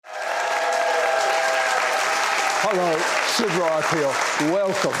Hello, Sid Roth here.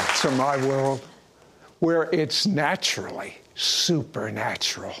 Welcome to my world, where it's naturally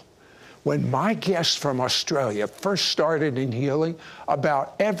supernatural. When my guest from Australia first started in healing,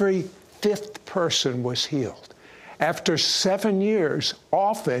 about every fifth person was healed. After 7 years,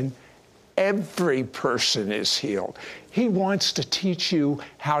 often every person is healed. He wants to teach you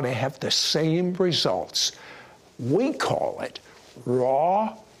how to have the same results. We call it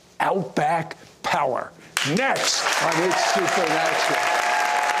raw outback power. Next on It's Supernatural.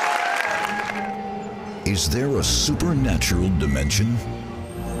 Is there a supernatural dimension?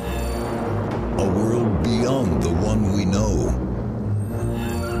 A world beyond the one we know?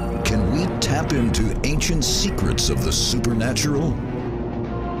 Can we tap into ancient secrets of the supernatural?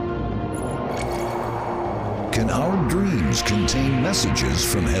 Can our dreams contain messages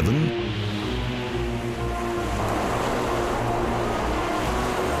from heaven?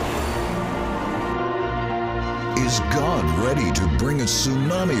 Is God ready to bring a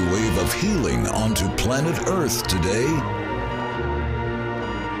tsunami wave of healing onto planet Earth today?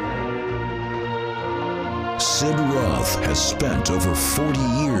 Sid Roth has spent over 40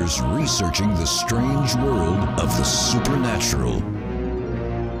 years researching the strange world of the supernatural.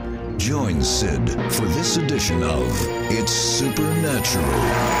 Join Sid for this edition of It's Supernatural.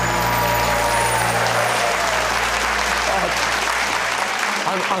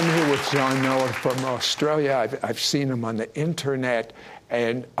 I'm here with John Miller from Australia. I've seen him on the internet,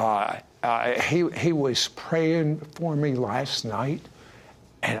 and he was praying for me last night,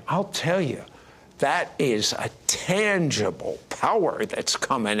 and I'll tell you, that is a tangible power that's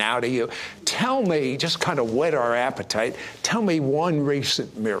coming out of you. Tell me, just kind of whet our appetite, tell me one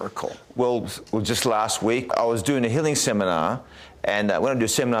recent miracle. Well, just last week, I was doing a healing seminar, and when I do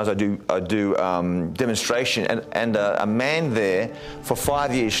seminars, I do demonstration, and a man there for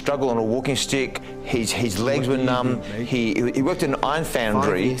 5 years struggled on a walking stick. His legs were numb. He worked in an iron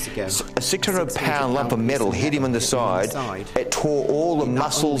foundry. A 600-pound lump of metal hit him on the side. It tore all the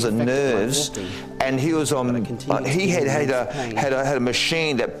muscles and nerves, and he was on. He had a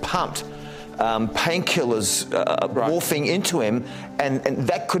machine that pumped painkillers morphing into him, and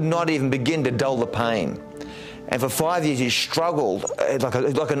that could not even begin to dull the pain. And for 5 years, he struggled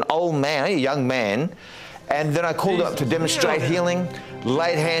like an old man, a young man. And then I called him up to demonstrate healing,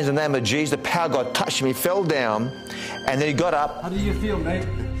 laid hands in the name of Jesus. The power of God touched him. He fell down, and then he got up. How do you feel, mate?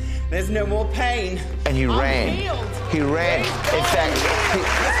 There's no more pain. And he ran. Healed. He ran. In fact,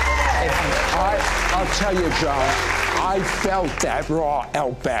 I'll tell you, John, I felt that raw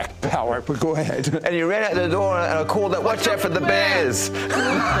outback power, but go ahead. And he ran out the door, and I called out, watch out for the bears.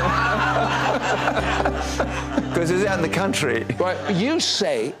 Because he's out in the country. But you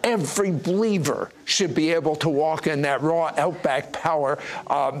say every believer should be able to walk in that raw outback power.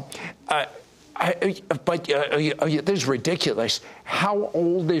 This is ridiculous. How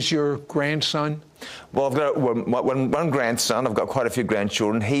old is your grandson? Well, I've got one grandson. I've got quite a few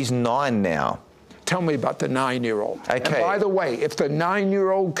grandchildren. He's 9 now. Tell me about the 9-year-old. Okay. And by the way, if the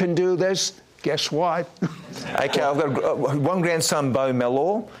 9-year-old can do this, guess what? Okay, I've got one grandson, Bo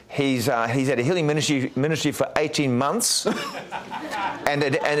Mellor. He's had a healing ministry for 18 months. and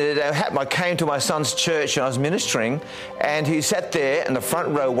it happened, I came to my son's church and I was ministering, and he sat there in the front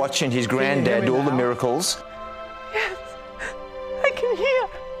row watching his granddad do all the miracles. Yes, I can hear.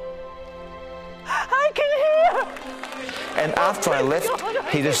 I can hear. And after I left,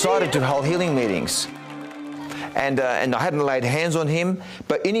 he decided to hold healing meetings. And I hadn't laid hands on him,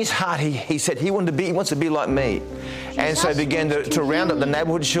 but in his heart he said he wants to be like me. And so he began to round up the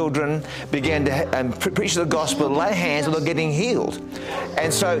neighborhood children, began to preach the gospel, lay hands, and they're getting healed.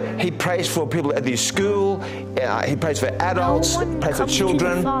 And so he prays for people at his school, he prays for adults, prays for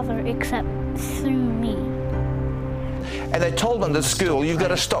children. No one comes to the Father except through me. And they told them at the school, you've got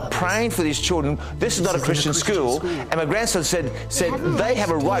to stop praying for these children. This is not a Christian school. And my grandson said they have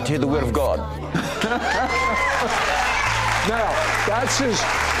a right to hear the word of God. Now, that's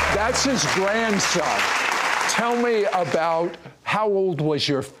his grandson. Tell me about how old was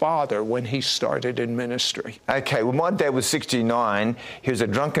your father when he started in ministry? Okay, well, my dad was 69. He was a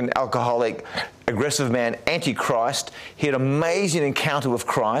drunken, alcoholic, aggressive man, antichrist. He had an amazing encounter with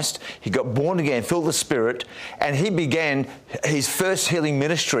Christ. He got born again, filled with the Spirit, and he began his first healing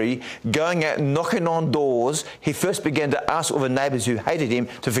ministry, going out and knocking on doors. He first began to ask all the neighbours who hated him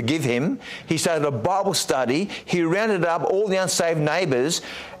to forgive him. He started a Bible study. He rounded up all the unsaved neighbours,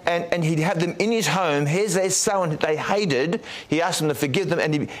 and he'd have them in his home. Here's their son they hated. He asked them to forgive them,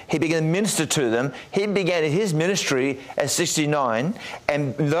 and he began to minister to them. He began his ministry at 69,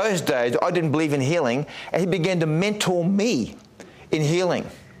 and in those days, I didn't believe in healing, and he began to mentor me in healing.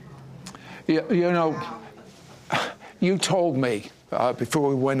 You know, You told me before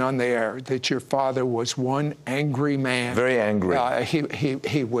we went on the air that your father was one angry man. Very angry.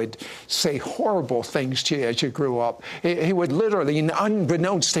 He would say horrible things to you as you grew up. He would literally,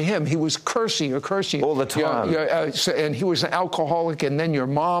 unbeknownst to him, he was cursing all the time. And he was an alcoholic, and then your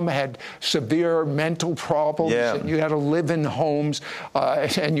mom had severe mental problems. Yeah. And you had to live in homes,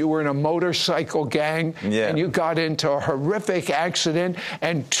 and you were in a motorcycle gang, and you got into a horrific accident,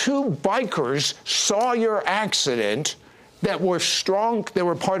 and 2 bikers saw your accident that were strong. They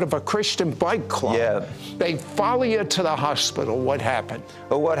were part of a Christian bike club. Yeah. They follow you to the hospital. What happened?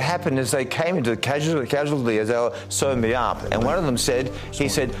 Well, what happened is they came into casualty as they were sewing me up. And one of them said,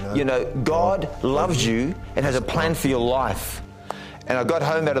 God loves you and has a plan for your life. And I got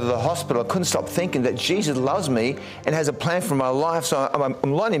home out of the hospital. I couldn't stop thinking that Jesus loves me and has a plan for my life. So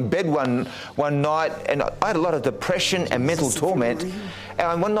I'm lying in bed one night, and I had a lot of depression and mental torment.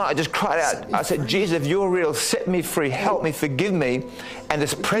 And one night I just cried out. I said, Jesus, if you're real, set me free, help me, forgive me. And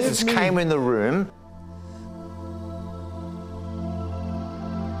this presence came in the room.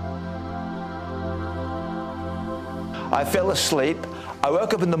 I fell asleep. I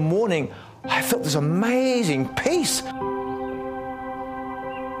woke up in the morning. I felt this amazing peace.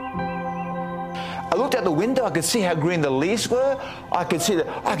 I looked out the window, I could see how green the leaves were. I could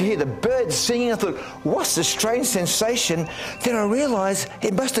hear the birds singing. I thought, what's this strange sensation? Then I realized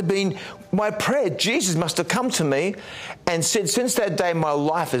it must have been my prayer. Jesus must have come to me and said, since that day, my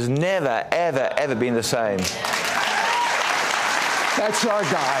life has never, ever, ever been the same. That's our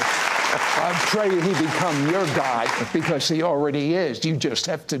God. I pray he become your God, because he already is. You just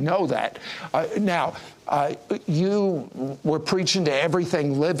have to know that. Now, you were preaching to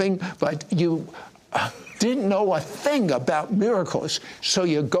everything living, but you didn't know a thing about miracles. So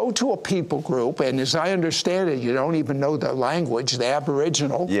you go to a people group, and as I understand it, you don't even know their language, the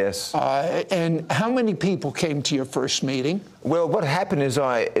Aboriginal. Yes. And how many people came to your first meeting? Well, what happened is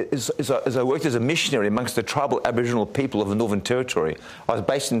I worked as a missionary amongst the tribal Aboriginal people of the Northern Territory. I was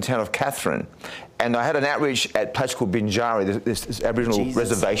based in the town of Katherine, and I had an outreach at a place called Binjari, this Aboriginal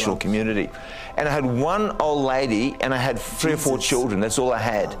reservational community. And I had one old lady, and I had 3 or 4 children. That's all I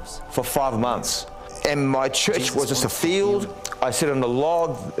had for 5 months. And my church was just a field. I sit on the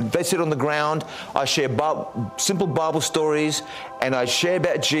log, they sit on the ground. I share simple Bible stories, and I share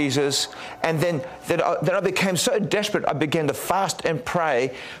about Jesus. And then I became so desperate, I began to fast and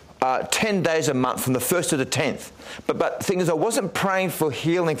pray 10 days a month from the 1st to the 10th. But the thing is, I wasn't praying for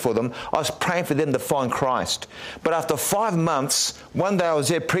healing for them. I was praying for them to find Christ. But after 5 months, one day I was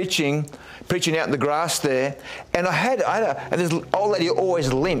there preaching out in the grass there, and and this old lady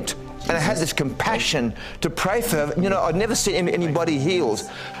always limped. And I had this compassion to pray for her. I'd never seen anybody healed.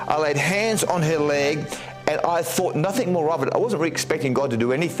 I laid hands on her leg, and I thought nothing more of it. I wasn't really expecting God to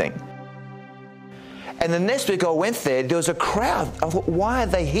do anything. And the next week I went there was a crowd. I thought, why are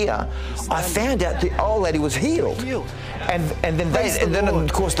they here? I found out the old lady was healed. And then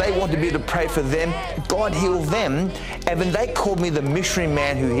of course they wanted me to pray for them. God healed them. And then they called me the missionary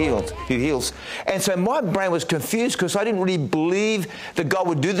man who heals. And so my brain was confused, because I didn't really believe that God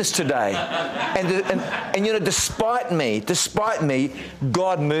would do this today. And despite me,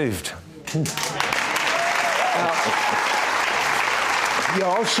 God moved. You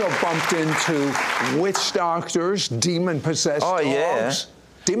also bumped into witch doctors, demon-possessed dogs. Yeah.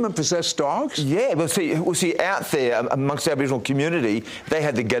 Demon-possessed dogs? Yeah, we'll see out there amongst the Aboriginal community, they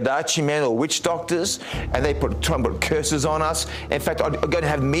had the Gadachi men, or witch doctors, and they try and put curses on us. In fact, I'd go to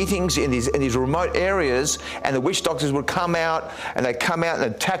have meetings in these remote areas, and the witch doctors would come out, and they'd come out and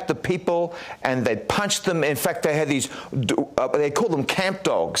attack the people, and they'd punch them. In fact, they had these, they call them camp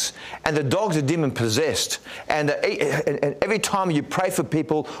dogs, and the dogs are demon-possessed. And every time you pray for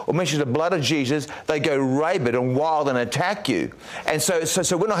people or mention the blood of Jesus, they go rabid and wild and attack you. And so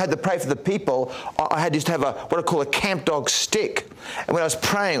when I had to pray for the people, I had to have what I call a camp dog stick. And when I was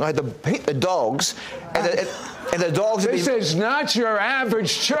praying, I had to hit the dogs, and the dogs... This is not your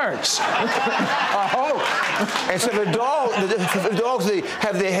average church. I hope. And so the dogs they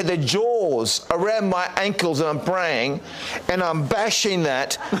have their jaws around my ankles, and I'm praying, and I'm bashing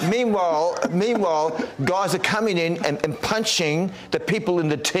that. Meanwhile, guys are coming in and punching the people in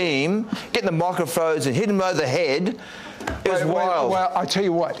the team, getting the microphones and hitting them over the head. It was wild. Well, I'll tell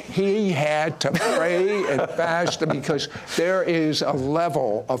you what, he had to pray and fast, because there is a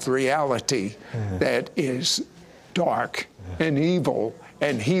level of reality that is dark and evil,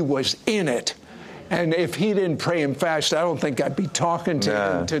 and he was in it. And if he didn't pray and fast, I don't think I'd be talking to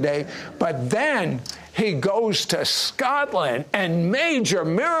him today. But then, He goes to Scotland and major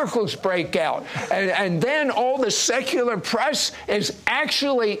miracles break out. And then all the secular press is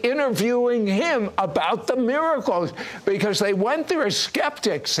actually interviewing him about the miracles because they went there as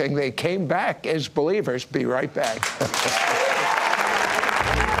skeptics and they came back as believers. Be right back.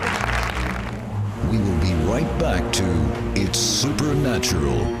 We will be right back to It's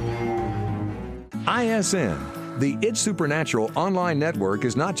Supernatural. ISN. The It's Supernatural online network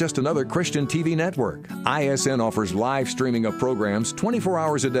is not just another Christian TV network. ISN offers live streaming of programs 24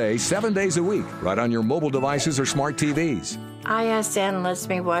 hours a day, 7 days a week, right on your mobile devices or smart TVs. ISN lets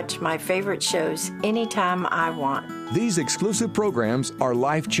me watch my favorite shows anytime I want. These exclusive programs are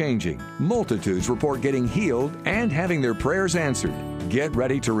life-changing. Multitudes report getting healed and having their prayers answered. Get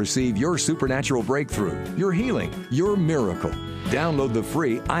ready to receive your supernatural breakthrough, your healing, your miracle. Download the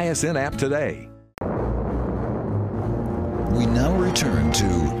free ISN app today. We now return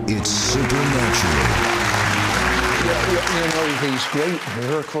to It's Supernatural. You know, these great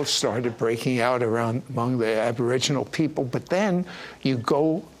miracles started breaking out among the Aboriginal people, but then you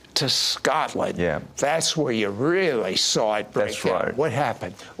go to Scotland. Yeah. That's where you really saw it break That's out. right. What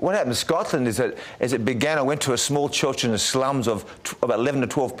happened? What happened in Scotland is that as it began, I went to a small church in the slums of about 11 to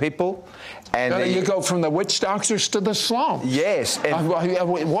 12 people. And You go from the witch doctors to the slums. Yes. And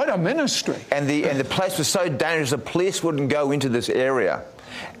what a ministry. And the place was so dangerous, the police wouldn't go into this area.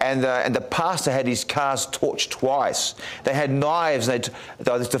 And the pastor had his cars torched twice. They had knives. It's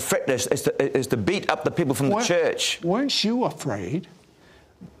to beat up the people from the church. Weren't you afraid?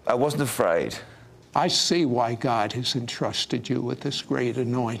 I wasn't afraid. I see why God has entrusted you with this great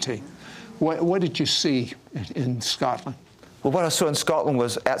anointing. What did you see in Scotland? Well, what I saw in Scotland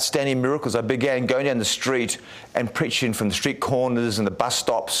was outstanding miracles. I began going down the street and preaching from the street corners and the bus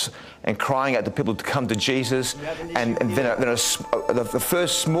stops and crying out to people to come to Jesus. And then the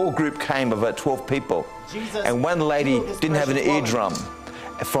first small group came of about 12 people. And one lady didn't have an eardrum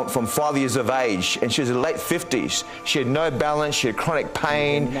from 5 years of age, and she was in her late 50s. She had no balance, she had chronic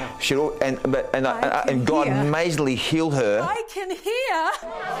pain, and God amazingly healed her. I can hear.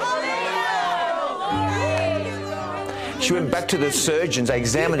 She went back to the surgeons, they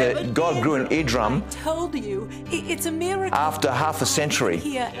examined it, God grew an eardrum. I told you, it's a miracle. After half a century. I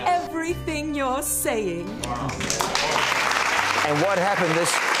hear everything you're saying. And what happened,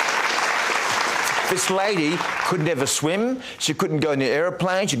 this lady could never swim, she couldn't go in the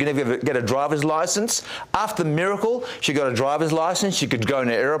aeroplane, she could never get a driver's license. After the miracle, she got a driver's license, she could go in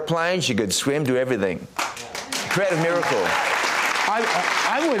an aeroplane, she could swim, do everything. Creative miracle.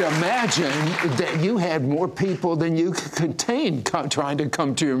 I would imagine that you had more people than you could contain trying to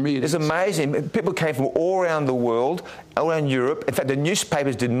come to your meetings. It's amazing. People came from all around the world, all around Europe. In fact, the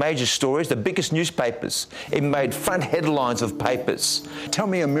newspapers did major stories, the biggest newspapers. It made front headlines of papers. Tell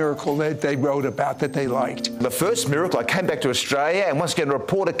me a miracle that they wrote about that they liked. The first miracle, I came back to Australia, and once again a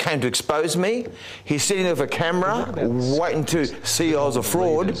reporter came to expose me. He's sitting there with a camera, waiting to see I was a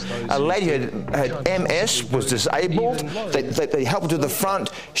fraud. A lady had MS, was disabled. They helped her to the front.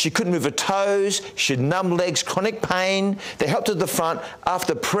 She couldn't move her toes. She had numb legs, chronic pain. They helped her to the front.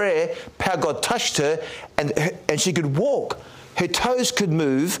 After prayer, power God touched her, and she could walk. Her toes could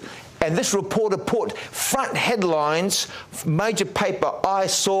move. And this reporter put front headlines, major paper, I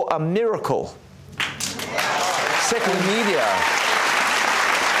saw a miracle. Secular media.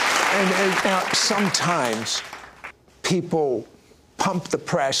 And now, sometimes people pump the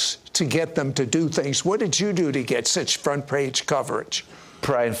press to get them to do things. What did you do to get such front page coverage?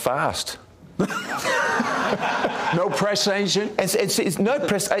 Pray and fast. No press agent? It's no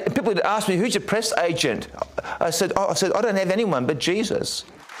press agent. People would ask me, who's your press agent? I said, I don't have anyone but Jesus.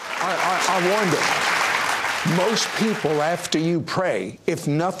 I wonder, most people after you pray, if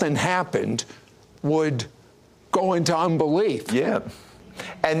nothing happened, would go into unbelief. Yeah.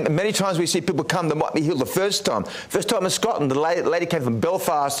 And many times we see people come that might be healed the first time. First time in Scotland, the lady came from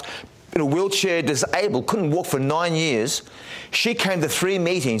Belfast in a wheelchair, disabled, couldn't walk for 9 years. She came to 3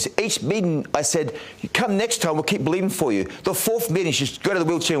 meetings. Each meeting, I said, you come next time, we'll keep believing for you. The 4th meeting, she got out of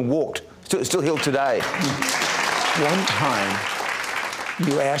the wheelchair and walked. Still healed today. One time,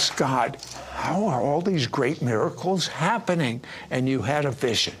 you asked God, how are all these great miracles happening? And you had a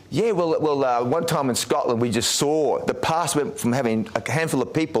vision. Yeah, well, one time in Scotland, we just saw the pastor went from having a handful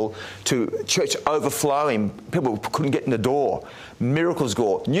of people to church overflowing. People couldn't get in the door. Miracles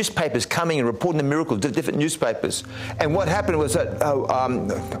go. Newspapers coming and reporting the miracles, different newspapers. And what happened was that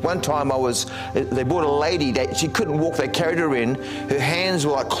one time they brought a lady, she couldn't walk, they carried her in. Her hands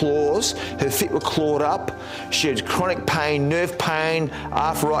were like claws, her feet were clawed up. She had chronic pain, nerve pain,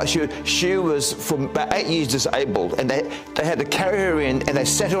 arthritis. She was from about 8 years disabled, and they had to carry her in, and they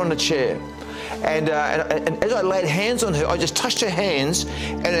sat her on a chair. And as I laid hands on her, I just touched her hands,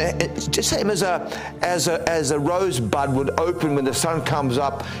 and it just same as a rosebud would open when the sun comes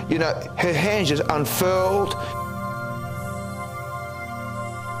up. You know, her hands just unfurled.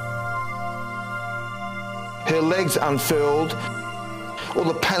 Her legs unfurled. All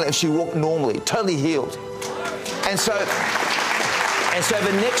the pain, and she walked normally, totally healed. And so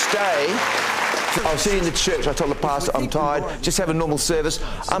the next day, I was sitting in the church. I told the pastor, I'm tired, just have a normal service.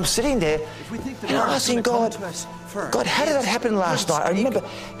 I'm sitting there, and I'm asking God, how did that happen last night? I remember,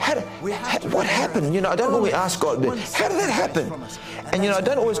 what happened? You know, I don't normally ask God, how did that happen? And, you know, I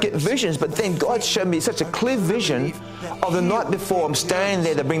don't always get visions, but then God showed me such a clear vision of the night before. I'm standing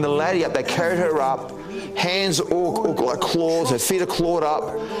there, they bring the lady up, they carried her up, hands all like claws, her feet are clawed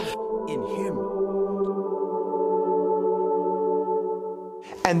up. In Him.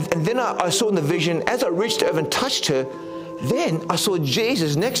 And then I saw in the vision, as I reached over and touched her, then I saw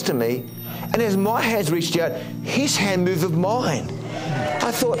Jesus next to me, and as my hands reached out, His hand moved with mine.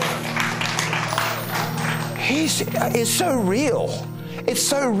 I thought, it's so real. It's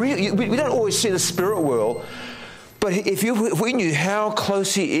so real. We don't always see the spirit world, but if we knew how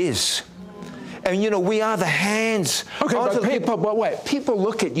close He is. And, you know, we are the hands. Okay, but wait. People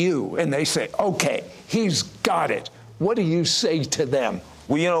look at you and they say, okay, he's got it. What do you say to them?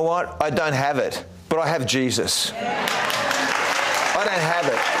 Well, you know what? I don't have it, but I have Jesus. I don't have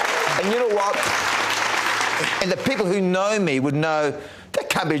it. And you know what? And the people who know me would know, that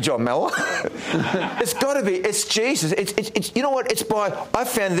can't be John Mellor. It's got to be. It's Jesus. It's you know what? I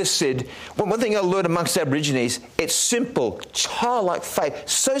found this, Sid. One thing I learned amongst Aborigines, it's simple, childlike faith.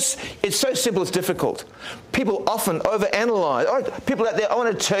 It's so simple, it's difficult. People often overanalyze. People out there, I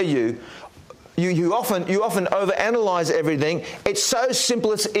want to tell you, you often overanalyze everything. It's so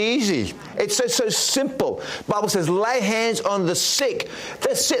simple, it's easy. It's so simple. The Bible says, lay hands on the sick.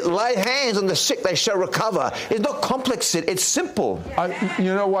 That's it. Lay hands on the sick, they shall recover. It's not complex, it's simple.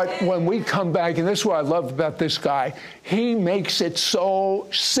 You know what? When we come back, and this is what I love about this guy, he makes it so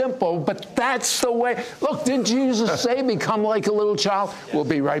simple, but that's the way. Look, didn't Jesus say, become like a little child? We'll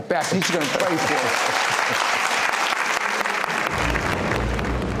be right back. He's going to pray for us.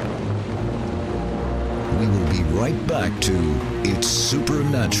 We will be right back to It's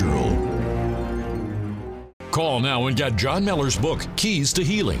Supernatural. Call now and get John Mellor's book, Keys to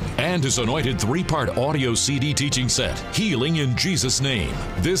Healing, and his anointed 3-part audio CD teaching set, Healing in Jesus' Name.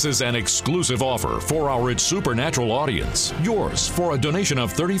 This is an exclusive offer for our It's Supernatural audience. Yours for a donation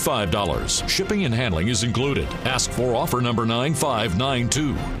of $35. Shipping and handling is included. Ask for offer number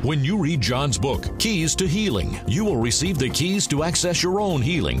 9592. When you read John's book, Keys to Healing, you will receive the keys to access your own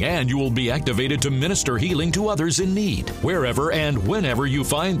healing, and you will be activated to minister healing to others in need, wherever and whenever you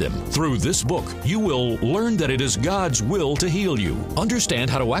find them. Through this book, you will learn that it is God's will to heal you. Understand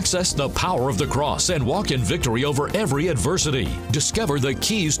how to access the power of the cross and walk in victory over every adversity. Discover the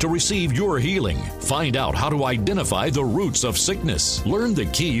keys to receive your healing. Find out how to identify the roots of sickness. Learn the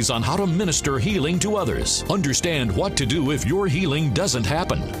keys on how to minister healing to others. Understand what to do if your healing doesn't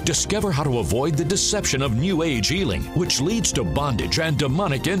happen. Discover how to avoid the deception of New Age healing, which leads to bondage and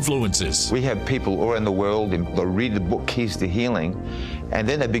demonic influences. We have people all around the world, they'll read the book Keys to Healing, and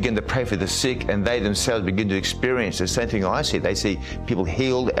then they begin to pray for the sick, and they themselves begin to experience the same thing I see. They see people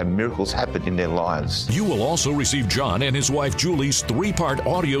healed and miracles happen in their lives. You will also receive John and his wife Julie's 3-part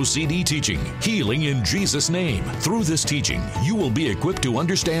audio CD teaching, Healing in Jesus' Name. Through this teaching, you will be equipped to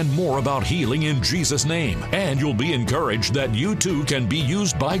understand more about healing in Jesus' name, and you'll be encouraged that you too can be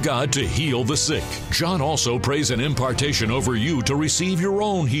used by God to heal the sick. John also prays an impartation over you to receive your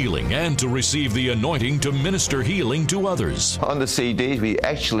own healing and to receive the anointing to minister healing to others. On the CDs, we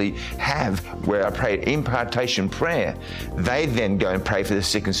actually have where I pray impartation prayer. They then go and pray for the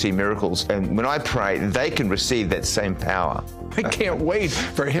sick and see miracles. And when I pray, they can receive that same power. I can't wait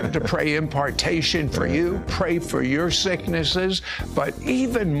for him to pray impartation for you, pray for your sicknesses. But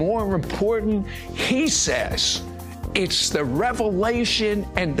even more important, he says it's the revelation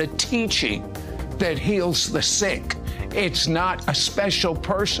and the teaching that heals the sick. It's not a special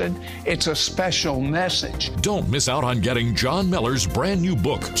person, it's a special message. Don't miss out on getting John Mellor's brand new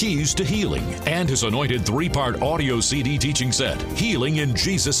book, Keys to Healing, and his anointed 3-part audio CD teaching set, Healing in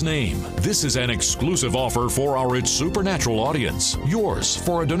Jesus' Name. This is an exclusive offer for our It's Supernatural audience. Yours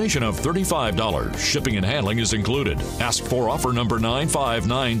for a donation of $35. Shipping and handling is included. Ask for offer number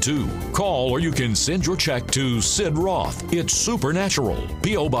 9592. Call or you can send your check to Sid Roth. It's Supernatural.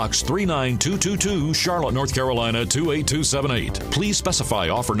 P.O. Box 39222, Charlotte, North Carolina 28278. Please specify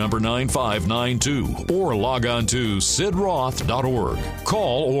offer number 9592 or log on to sidroth.org.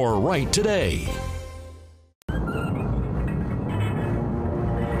 Call or write today.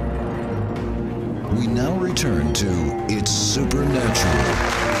 We now return to It's Supernatural.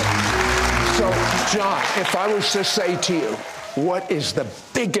 So, John, if I was to say to you, what is the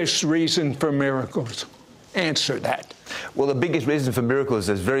biggest reason for miracles? Answer that. Well, the biggest reason for miracles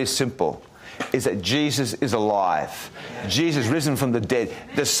is very simple. Is that Jesus is alive. Jesus risen from the dead.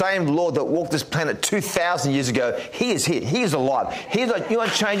 The same Lord that walked this planet 2,000 years ago, He is here. He is alive. He's like, you know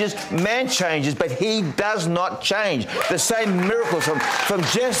what changes? Man changes, but He does not change. The same miracles from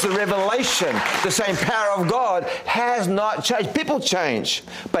Genesis to Revelation, the same power of God has not changed. People change,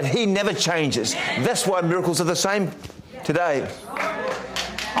 but He never changes. That's why miracles are the same today.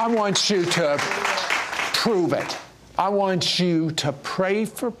 I want you to prove it. I want you to pray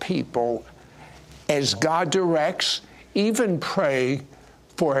for people as God directs, even pray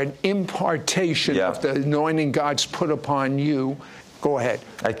for an impartation of the anointing God's put upon you. Go ahead.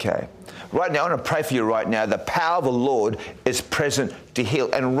 Okay. Right now, I want to pray for you right now. The power of the Lord is present to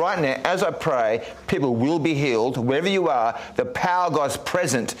heal. And right now, as I pray, people will be healed. Wherever you are, the power of God's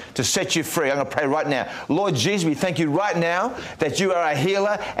present to set you free. I'm going to pray right now. Lord Jesus, we thank you right now that you are a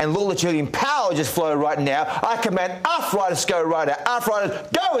healer. And Lord, let your healing power just flow right now. I command arthritis go right now. Arthritis,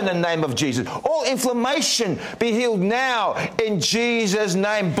 go in the name of Jesus. All inflammation be healed now in Jesus'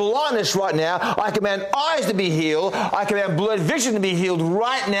 name. Blindness right now. I command eyes to be healed. I command blurred vision to be healed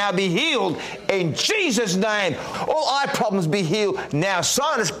right now. Be healed in Jesus' name. All eye problems be healed now.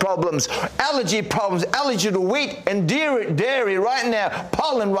 Sinus problems, allergy to wheat and dairy right now,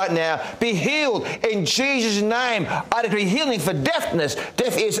 pollen right now, be healed in Jesus' name. I decree healing for deafness.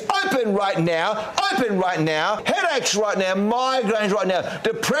 Deaf ears open right now. Headaches right now, migraines right now,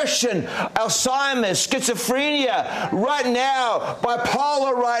 depression, Alzheimer's, schizophrenia right now,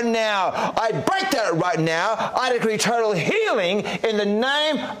 bipolar right now. I break that right now. I decree total healing in the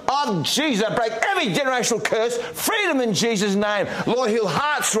name of Jesus. I break every generational curse. Freedom in Jesus' name. Lord, heal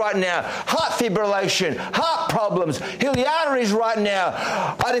hearts right now. Heart fibrillation, heart problems. Heal the arteries right now.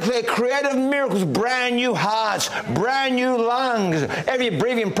 I declare creative miracles, brand new hearts, brand new lungs. Every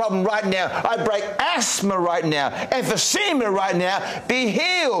breathing problem right now. I break asthma right now. Emphysema right now. Be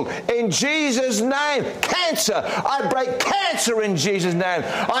healed in Jesus' name. Cancer. I break cancer in Jesus' name.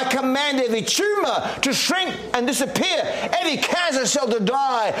 I command every tumor to shrink and disappear. Every cancer cell to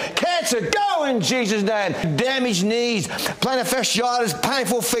die. Cancer, go in Jesus' name. Damaged knees, plantar fasciitis,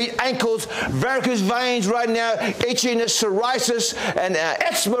 painful feet, ankles, varicose veins right now, itchiness, psoriasis, and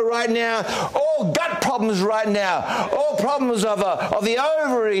eczema right now. All gut problems right now. All problems of the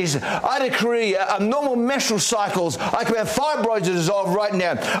ovaries. I decree abnormal menstrual cycles. I command fibroids to dissolve right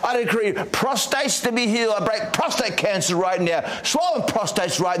now. I decree prostates to be healed. I break prostate cancer right now. Swollen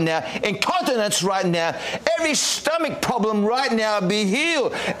prostates right now. Incontinence right now. Every stomach problem right now be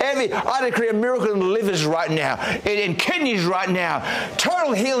healed. I decree a miracle in the livers right now, in kidneys right now.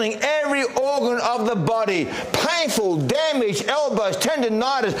 Total healing, every organ of the body. Painful, damaged elbows,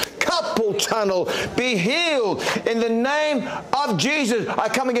 tendonitis, carpal tunnel, be healed. In the name of Jesus, I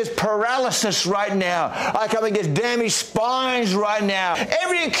come against paralysis right now. I come against damaged spines right now.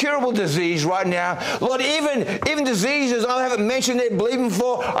 Every incurable disease right now. Lord, even diseases I haven't mentioned they're believing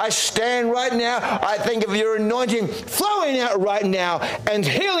for, I stand right now. I think of your anointing flowing out right now and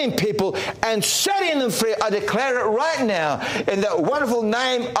healing people and setting them free. I declare it right now in the wonderful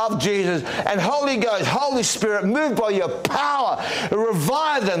name of Jesus. And Holy Ghost, Holy Spirit, move by your power,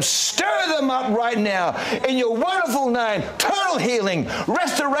 revive them, stir them up right now in your wonderful name. Total healing,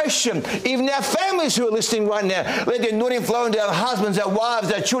 restoration. Even our families who are listening right now, let the anointing flow into our husbands, our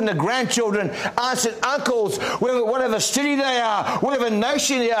wives, our children, our grandchildren, aunts and uncles, whatever city they are, whatever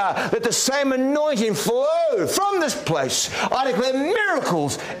nation they are, let the same anointing flow from this place. I declare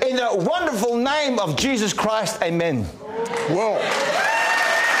miracles in the wonderful name of Jesus Christ. Amen. Whoa.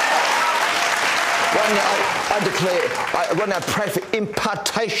 Right now, I declare, right now I pray for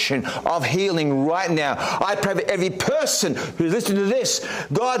impartation of healing right now. I pray for every person who's listening to this.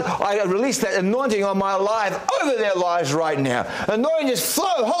 God, I release that anointing on my life over their lives right now. Anointing just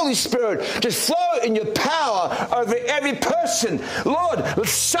flow. Holy Spirit, just flow in your power over every person. Lord,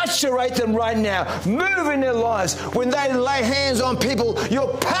 let's saturate them right now. Move in their lives. When they lay hands on people,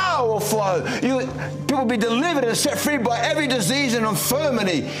 your power will flow. People will be delivered and set free by every disease and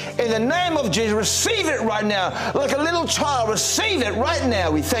infirmity. In the name of Jesus, receive it right now. Like a little child, receive it right now.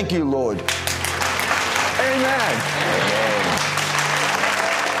 We thank you, Lord. Amen. Amen.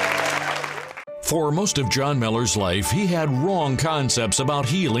 For most of John Meller's life, he had wrong concepts about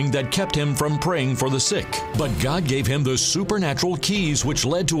healing that kept him from praying for the sick. But God gave him the supernatural keys which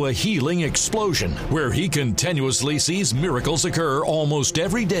led to a healing explosion, where he continuously sees miracles occur almost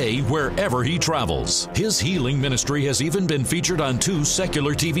every day wherever he travels. His healing ministry has even been featured on 2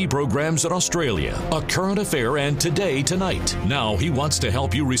 secular TV programs in Australia, A Current Affair and Today Tonight. Now he wants to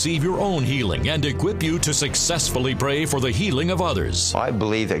help you receive your own healing and equip you to successfully pray for the healing of others. I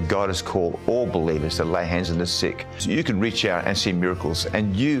believe that God has called all believers to lay hands on the sick. So you can reach out and see miracles,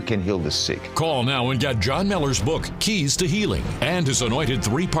 and you can heal the sick. Call now and get John Meller's book, Keys to Healing, and his anointed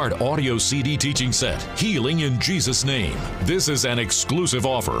 3-part audio CD teaching set, Healing in Jesus' Name. This is an exclusive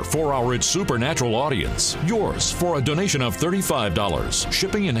offer for our It's Supernatural audience. Yours for a donation of $35.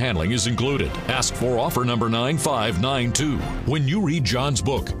 Shipping and handling is included. Ask for offer number 9592. When you read John's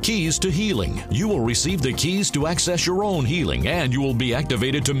book, Keys to Healing, you will receive the keys to access your own healing, and you will be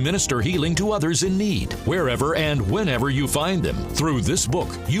activated to minister healing to others in need, wherever and whenever you find them. Through this book,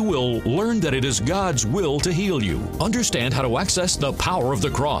 you will learn that it is God's will to heal you, understand how to access the power of the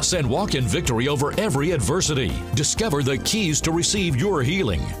cross, and walk in victory over every adversity. Discover the keys to receive your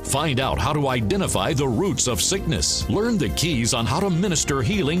healing. Find out how to identify the roots of sickness. Learn the keys on how to minister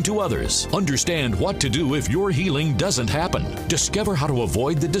healing to others. Understand what to do if your healing doesn't happen. Discover how to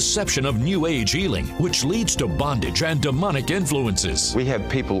avoid the deception of New Age healing, which leads to bondage and demonic influences. We have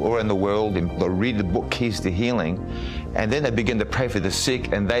people all around the world that read the book Keys to Healing, and then they begin to pray for the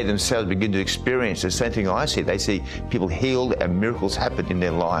sick, and they themselves begin to experience the same thing I see. They see people healed and miracles happen in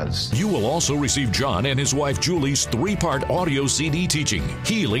their lives. You will also receive John and his wife Julie's 3-part audio CD teaching,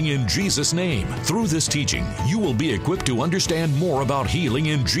 Healing in Jesus' Name. Through this teaching, you will be equipped to understand more about healing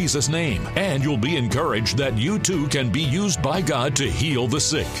in Jesus' name, and you'll be encouraged that you too can be used by God to heal the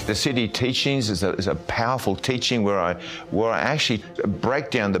sick. The CD teachings is a powerful teaching where I actually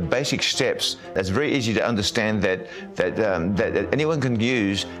break down the basic steps. That's very easy to understand that anyone can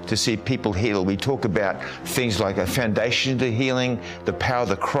use to see people heal. We talk about things like a foundation to healing, the power of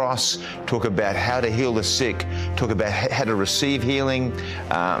the cross, talk about how to heal the sick, talk about how to receive healing,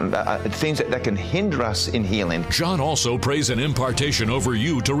 things that can hinder us in healing. John also prays an impartation over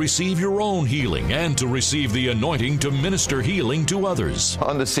you to receive your own healing and to receive the anointing to minister healing to others.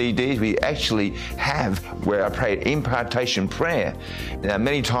 On the CDs, we actually have where I pray impartation prayer. Now,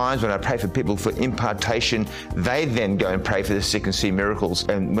 many times when I pray for people for impartation, they then go and pray for the sick and see miracles.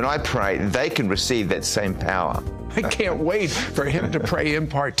 And when I pray, they can receive that same power. I can't wait for him to pray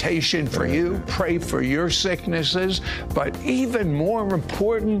impartation for you, pray for your sicknesses. But even more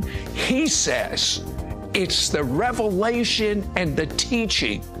important, he says it's the revelation and the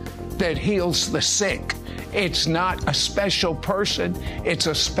teaching that heals the sick. It's not a special person, it's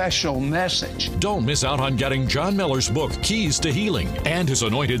a special message. Don't miss out on getting John Meller's book, Keys to Healing, and his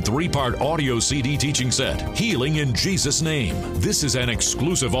anointed 3-part audio CD teaching set, Healing in Jesus' Name. This is an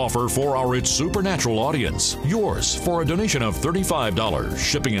exclusive offer for our It's Supernatural audience. Yours for a donation of $35.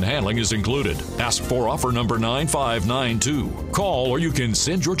 Shipping and handling is included. Ask for offer number 9592. Call or you can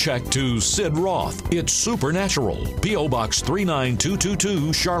send your check to Sid Roth. It's Supernatural. P.O. Box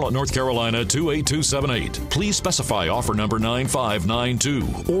 39222, Charlotte, North Carolina 28278. Please specify offer number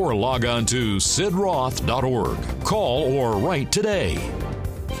 9592 or log on to sidroth.org. Call or write today.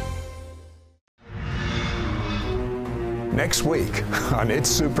 Next week on It's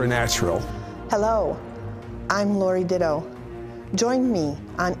Supernatural. Hello, I'm Lori Ditto. Join me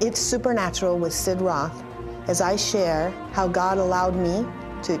on It's Supernatural with Sid Roth as I share how God allowed me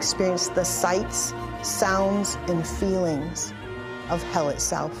to experience the sights, sounds, and feelings of hell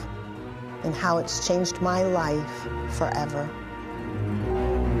itself, and how it's changed my life forever.